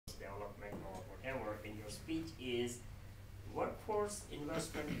speech is Workforce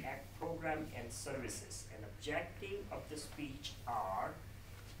Investment Act Program and Services. An objective of the speech are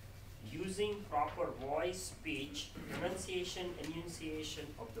using proper voice, speech, pronunciation, enunciation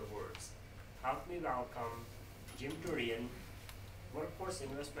of the words. Help me welcome Jim Turian, Workforce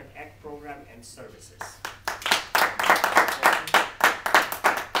Investment Act Program and Services.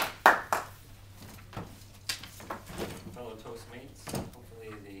 Fellow Toastmates,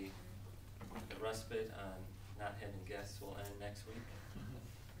 hopefully the respite on not having guests will end next week.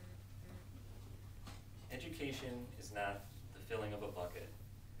 Education is not the filling of a bucket,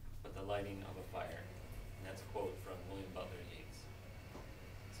 but the lighting of a fire. And that's a quote from William Butler Yeats.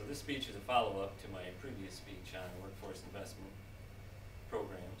 So this speech is a follow-up to my previous speech on workforce investment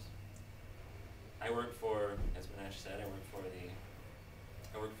programs. I work for, as Manesh said, I work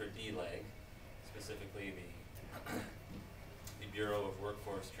for DLAG, specifically the Bureau of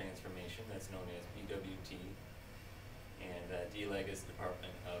Workforce Transformation, that's known as BWT, and DLAG is the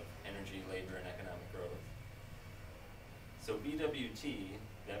Department of Energy, Labor, and Economic Growth. So BWT,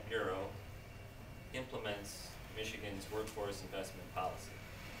 that bureau, implements Michigan's workforce investment policy.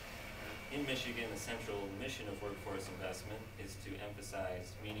 In Michigan, the central mission of workforce investment is to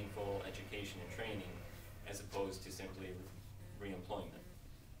emphasize meaningful education and training as opposed to simply reemployment.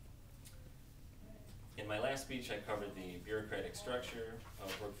 In my last speech, I covered the bureaucratic structure of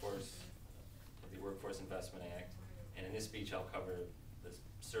the Workforce Investment Act, and in this speech, I'll cover the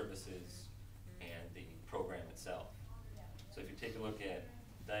services and the program itself. So if you take a look at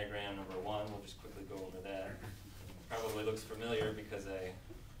diagram number 1, we'll just quickly go over that. Probably looks familiar because I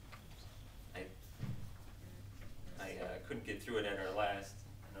couldn't get through it at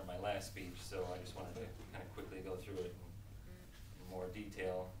my last speech, so I just wanted to kind of quickly go through it in more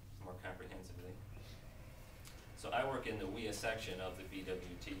detail, more comprehensively. So I work in the WIA section of the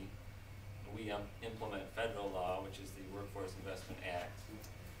BWT. We implement federal law, which is the Workforce Investment Act.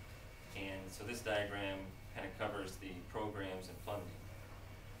 And so this diagram kind of covers the programs and funding.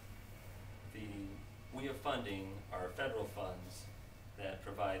 The WIA funding are federal funds that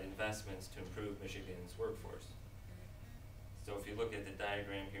provide investments to improve Michigan's workforce. So if you look at the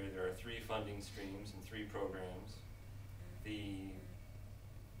diagram here, there are 3 funding streams and 3 programs. The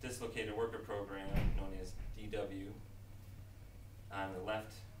Dislocated Worker Program, known as DW, on the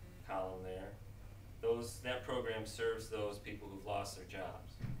left column there, that program serves those people who've lost their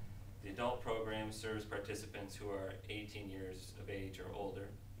jobs. The adult program serves participants who are 18 years of age or older.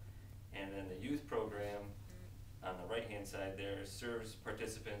 And then the youth program, on the right-hand side there, serves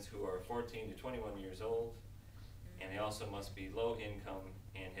participants who are 14 to 21 years old, and they also must be low income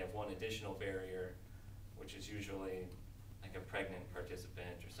and have one additional barrier, which is usually like a pregnant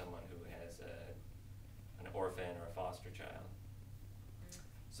participant or someone who has an orphan or a foster child.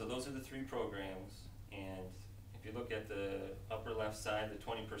 So those are the 3 programs, and if you look at the upper left side, the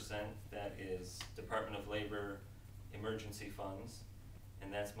 20%, that is Department of Labor emergency funds,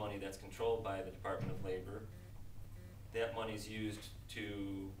 and that's money that's controlled by the Department of Labor. That money is used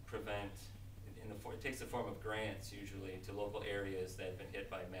to prevent, it takes the form of grants usually to local areas that have been hit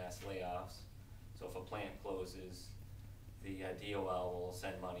by mass layoffs. So if a plant closes, the DOL will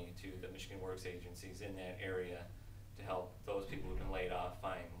send money to the Michigan Works agencies in that area to help those people who've been laid off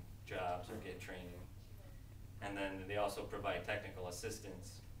find jobs or get training. And then they also provide technical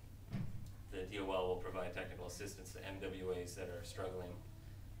assistance. The DOL will provide technical assistance to MWAs that are struggling.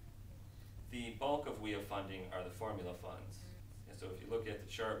 The bulk of WIA funding are the formula funds. And so if you look at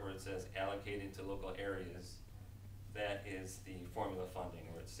the chart where it says allocated to local areas, that is the formula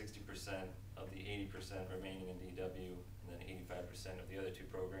funding, where it's 60% of the 80% remaining in DW, and then 85% of the other 2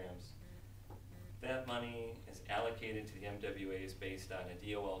 programs. That money is allocated to the MWAs based on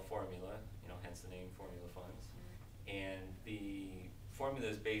a DOL formula, hence the name formula funds. And the formula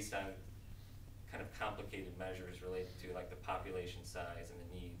is based on kind of complicated measures related to like the population size and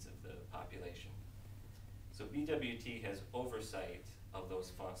the needs of the population. So BWT has oversight of those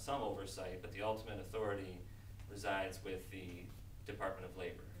funds, some oversight, but the ultimate authority resides with the Department of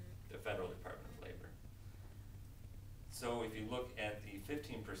Labor, the Federal Department of Labor. So if you look at the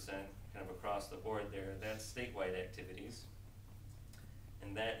 15% kind of across the board there, that's statewide activities.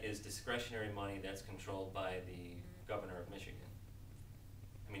 And that is discretionary money that's controlled by the governor of Michigan.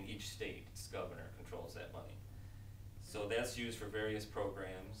 I mean, each state's governor controls that money. So that's used for various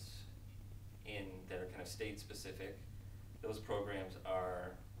programs that are kind of state specific. Those programs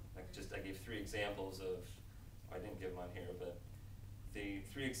are, I gave 3 examples of, I didn't give them on here, but the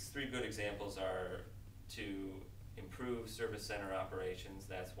three good examples are to improve service center operations.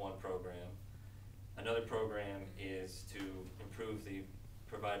 That's one program. Another program is to improve the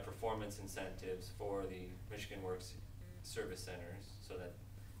provide performance incentives for the Michigan Works service centers so that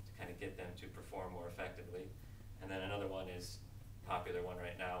to kind of get them to perform more effectively. And then another one is, popular one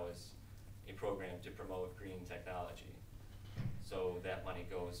right now, is a program to promote green technology. So that money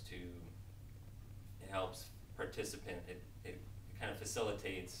goes to, it helps it kind of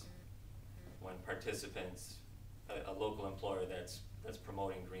facilitates when participants, a local employer that's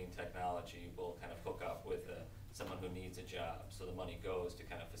promoting green technology will kind of hook up with someone who needs a job. So the money goes to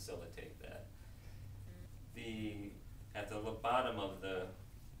kind of facilitate that. At the bottom of the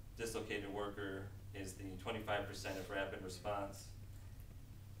dislocated worker is the 25% of rapid response.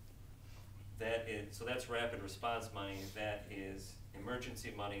 So that's rapid response money. That is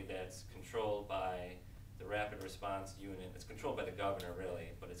emergency money that's controlled by the rapid response unit. It's controlled by the governor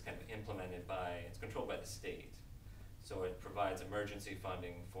really, but it's kind of it's controlled by the state. So it provides emergency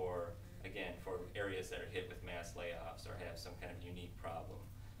funding for, again, for areas that are hit with mass layoffs or have some kind of unique problem.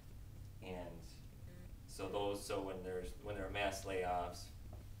 And so when there are mass layoffs,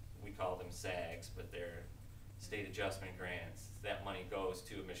 we call them SAGs, but they're state adjustment grants. That money goes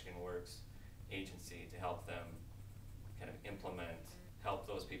to a Michigan Works agency to help them kind of help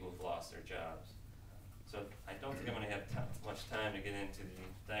those people who've lost their jobs. So I don't think I'm going to have much time to get into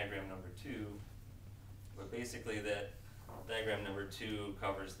the diagram number 2, but basically that diagram number 2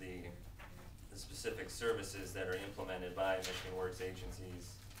 covers the specific services that are implemented by Michigan Works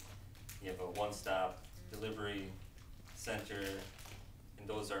agencies. You have a one-stop delivery center, and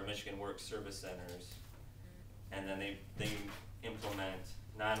those are Michigan Works service centers. And then they implement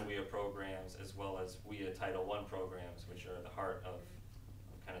non-WIA programs as well as WIA Title I programs, which are the heart of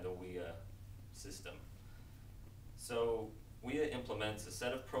kind of the WIA system. So WIA implements a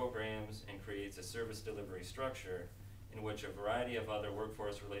set of programs and creates a service delivery structure in which a variety of other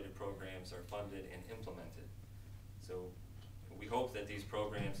workforce-related programs are funded and implemented. So we hope that these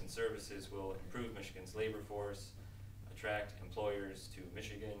programs and services will improve Michigan's labor force, attract employers to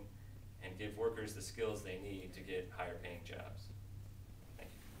Michigan, and give workers the skills they need to get higher paying jobs. Thank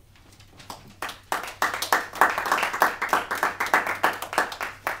you.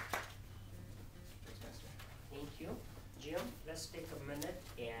 Thank you. Jim, let's take a minute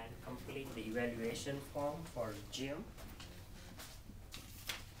and complete the evaluation form for Jim.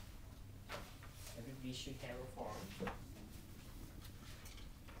 Everybody should have a form.